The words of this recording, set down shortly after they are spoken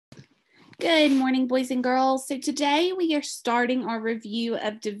Good morning, boys and girls. So today we are starting our review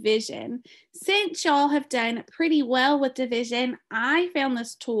of division. Since y'all have done pretty well with division, I found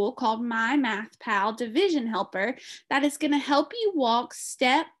this tool called My Math Pal Division Helper that is going to help you walk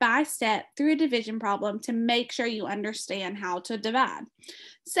step by step through a division problem to make sure you understand how to divide.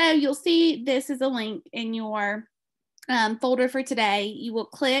 So you'll see this is a link in your folder for today. You will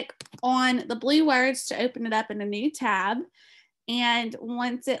click on the blue words to open it up in a new tab. And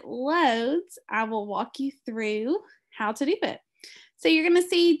once it loads, I will walk you through how to do it. So you're going to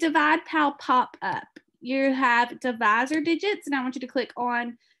see Divide Pal pop up. You have divisor digits, and I want you to click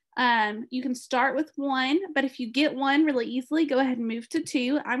on, you can start with 1, but if you get 1 really easily, go ahead and move to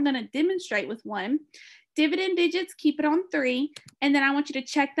 2. I'm going to demonstrate with 1. Dividend digits, keep it on 3, and then I want you to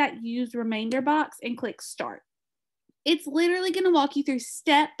check that use remainder box and click start. It's literally going to walk you through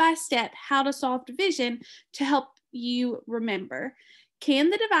step by step how to solve division to help you remember. Can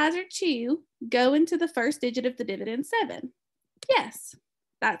the divisor 2 go into the first digit of the dividend 7? Yes,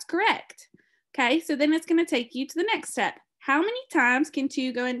 that's correct. Okay, so then it's going to take you to the next step. How many times can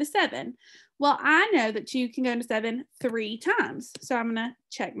 2 go into 7? Well, I know that 2 can go into 7 3 times. So I'm going to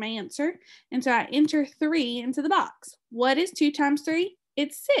check my answer. And so I enter 3 into the box. What is 2 times 3?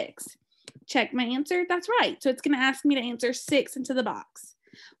 It's 6. Check my answer. That's right. So it's going to ask me to answer 6 into the box.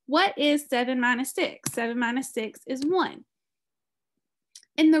 What is 7 minus 6? 7 minus 6 is 1.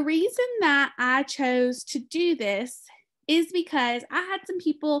 And the reason that I chose to do this is because I had some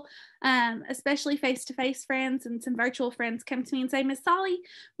people, especially face-to-face friends and some virtual friends, come to me and say, Miss Solly,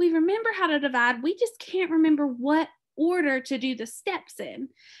 we remember how to divide. We just can't remember what order to do the steps in.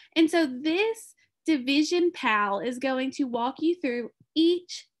 And so this Division Pal is going to walk you through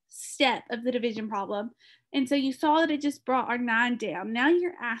each step of the division problem. And so you saw that it just brought our 9 down. Now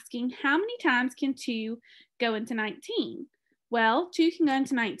you're asking, how many times can 2 go into 19? Well, 2 can go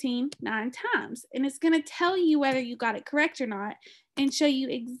into 19 9 times. And it's going to tell you whether you got it correct or not and show you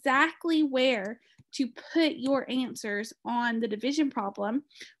exactly where to put your answers on the division problem,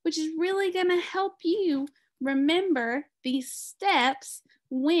 which is really going to help you remember these steps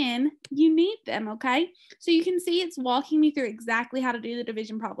when you need them, okay? So you can see it's walking me through exactly how to do the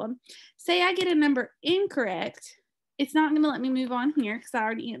division problem. Say I get a number incorrect, it's not going to let me move on here because I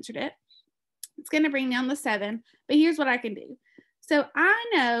already answered it. It's going to bring down the 7, but here's what I can do. So I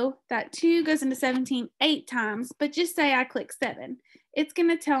know that 2 goes into 17 8 times, but just say I click 7. It's going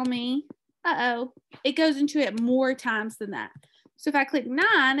to tell me, it goes into it more times than that. So if I click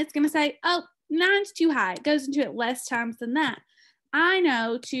 9, it's going to say, oh, 9's too high. It goes into it less times than that. I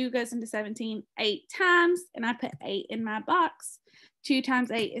know 2 goes into 17 8 times, and I put 8 in my box. 2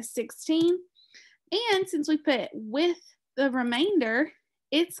 times 8 is 16. And since we put with the remainder,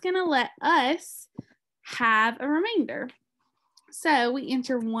 it's going to let us have a remainder. So we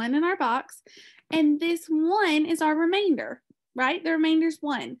enter 1 in our box, and this 1 is our remainder, right? The remainder is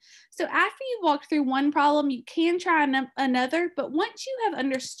 1. So after you walk through one problem, you can try another, but once you have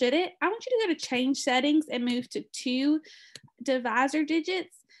understood it, I want you to go to change settings and move to 2 divisor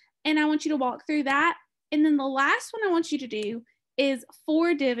digits, and I want you to walk through that. And then the last one I want you to do is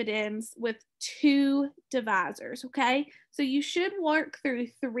 4 dividends with 2 divisors, okay? So you should work through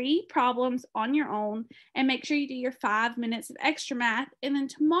 3 problems on your own and make sure you do your 5 minutes of extra math. And then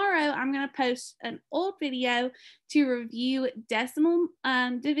tomorrow I'm going to post an old video to review decimal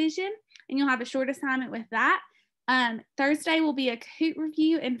division, and you'll have a short assignment with that. Thursday will be a Kahoot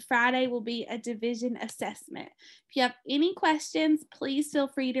review, and Friday will be a division assessment. If you have any questions, please feel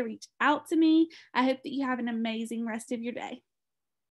free to reach out to me. I hope that you have an amazing rest of your day.